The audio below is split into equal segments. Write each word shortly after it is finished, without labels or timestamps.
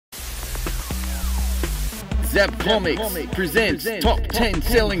Zap Comics presents top 10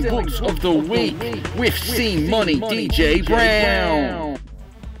 selling books of the week with C Money DJ Brown.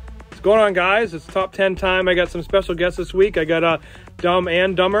 What's going on, guys? It's top 10 time. I got some special guests this week. I got Dumb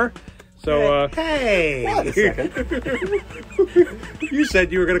and Dumber. So, hey! Wait a second. You said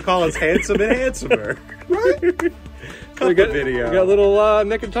you were going to call us handsome and handsomer. Right? we got little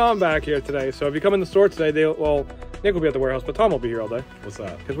Nick and Tom back here today. So if you come in the store today, Nick will be at the warehouse, but Tom will be here all day. What's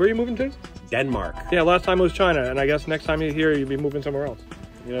up? Because where are you moving to? Denmark. Yeah, last time it was China, and I guess next time you're here, you'll be moving somewhere else.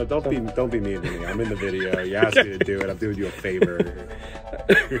 You know, don't be mean to me. I'm in the video. You asked me to do it. I'm doing you a favor.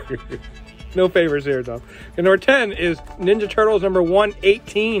 No favors here, Tom. And number 10 is Ninja Turtles number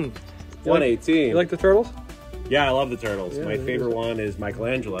 118. 118. You like the Turtles? Yeah, I love the Turtles. Yeah, My favorite one is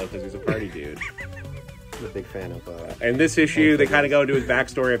Michelangelo because he's a party dude. I'm a big fan of and this issue, they kind of go into his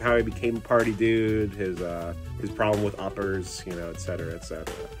backstory of how he became a party dude, his problem with uppers, et cetera, et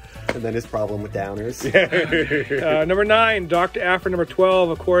cetera. And then his problem with downers. Number 9, Dr. Aphra. Number 12,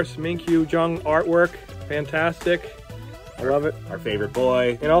 of course, Minkyu Jung artwork. Fantastic. I love it. Our favorite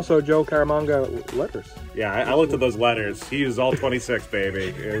boy. And also Joe Caramanga letters. Yeah, I looked at those letters. He is all 26, baby.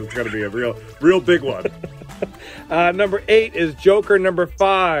 It's going to be a real big one. Number 8 is Joker number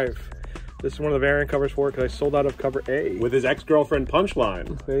 5. This is one of the variant covers for it because I sold out of cover A. With his ex-girlfriend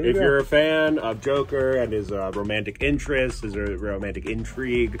Punchline. If you're a fan of Joker and his romantic interests, his romantic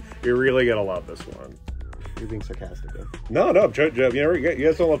intrigue, you're really going to love this one. You're being sarcastic, though. No, Joe, you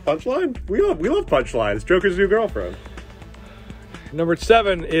guys don't love Punchline? We love Punchline. It's Joker's new girlfriend. Number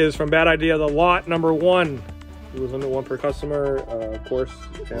 7 is from Bad Idea, The Lot number 1. It was under 1 per customer, of course.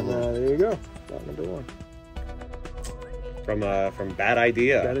 And there you go. Lot number 1. From Bad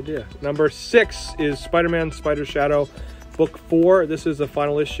Idea. Bad Idea. Number 6 is Spider-Man Spider Shadow, book 4. This is the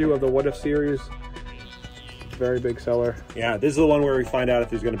final issue of the What If series. Very big seller. Yeah, this is the one where we find out if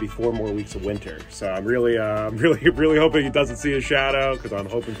there's going to be 4 more weeks of winter. So I'm really hoping he doesn't see a shadow because I'm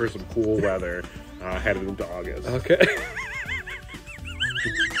hoping for some cool weather headed into August. Okay.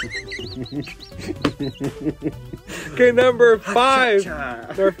 Okay, number 5.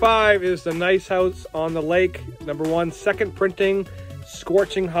 Number 5 is The Nice House on the Lake. Number 1, second printing,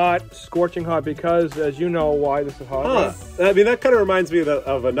 scorching hot because, as you know, why this is hot. I mean, that kind of reminds me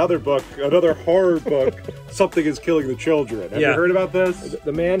of another book, another horror book, Something is Killing the Children. Have you heard about this?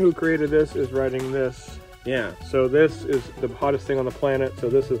 The man who created this is writing this. Yeah. So this is the hottest thing on the planet, so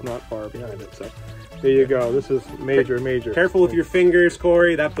this is not far behind it. So there you go. This is major. Careful with your fingers,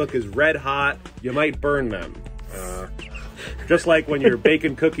 Corey. That book is red hot. You might burn them. Just like when you're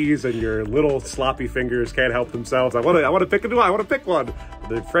baking cookies and your little sloppy fingers can't help themselves. I want to pick one.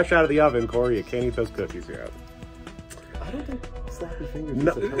 They're fresh out of the oven, Corey. You can't eat those cookies yet. I don't think sloppy fingers is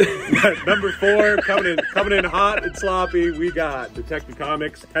a term. Number 4, coming in hot and sloppy, we got Detective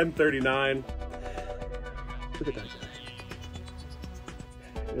Comics 1039. Look at that guy.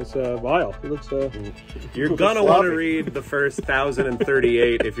 It's vile. It looks You're gonna want to read the first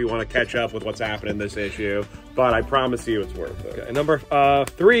 1038 if you want to catch up with what's happening in this issue, but I promise you it's worth it. Okay, number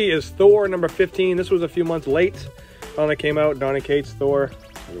 3 is Thor number 15. This was a few months late. Finally came out. Donny Cates Thor.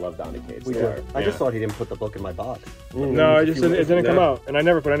 We love Donny Cates. We do. I just thought he didn't put the book in my box. No, it didn't come out, and I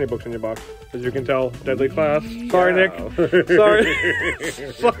never put any books in your box, as you can tell. Deadly Class. Sorry, Nick.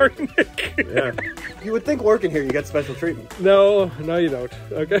 Sorry, Nick. Yeah. You would think working here you get special treatment. No, you don't.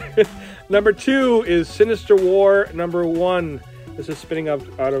 Okay. Number 2 is Sinister War number 1. This is spinning up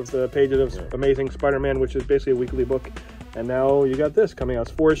out of the pages of Amazing Spider-Man, which is basically a weekly book. And now you got this coming out.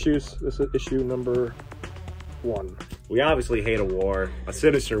 It's 4 issues. This is issue number 1. We obviously hate a war. A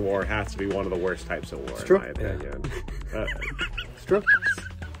sinister war has to be one of the worst types of war, in my opinion. It's true.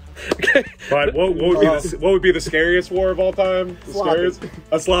 Okay. But what would be the scariest war of all time?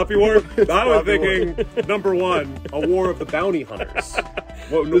 A sloppy war? I was thinking number 1, a war of the bounty hunters.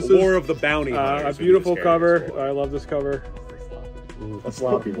 War of the bounty hunters. A beautiful cover. I love this cover. A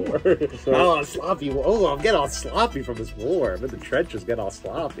sloppy war. A sloppy war. Oh, I'm getting all sloppy from this war. I'm in the trenches, getting all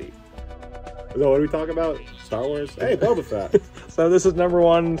sloppy. So what are we talking about? Star Wars? Hey, Boba Fett. So this is number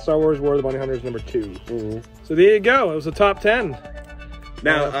 1, Star Wars War of the Bounty Hunters, number 2. So there you go. It was the top 10.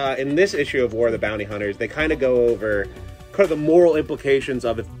 Now, in this issue of War of the Bounty Hunters, they kind of go over kind of the moral implications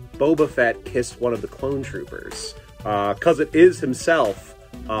of if Boba Fett kissed one of the clone troopers. Because it is himself.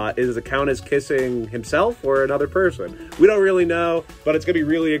 Is it count as kissing himself or another person? We don't really know, but it's going to be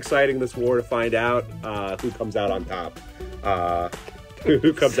really exciting this war to find out who comes out on top.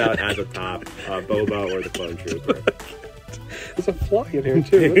 Who comes out as a top, Boba or the clone trooper. There's a fly in here,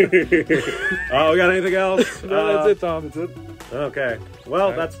 too. Oh, we got anything else? No, that's it, Tom. That's it. Okay.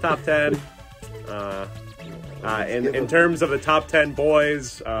 Well, that's top 10. In terms of the top 10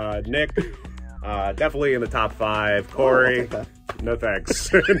 boys, Nick, Definitely in the top 5. I'll Corey, take that. no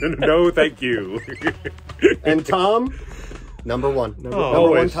thanks. No, thank you. And Tom, number 1. Number 1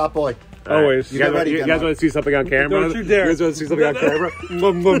 always. top boy. Always. You guys, ready, you get guys up. want to see something on camera? Don't you dare. You guys want to see something on camera?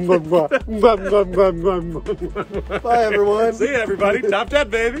 Bye, everyone. See you, everybody. Top 10,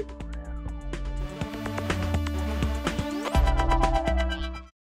 baby.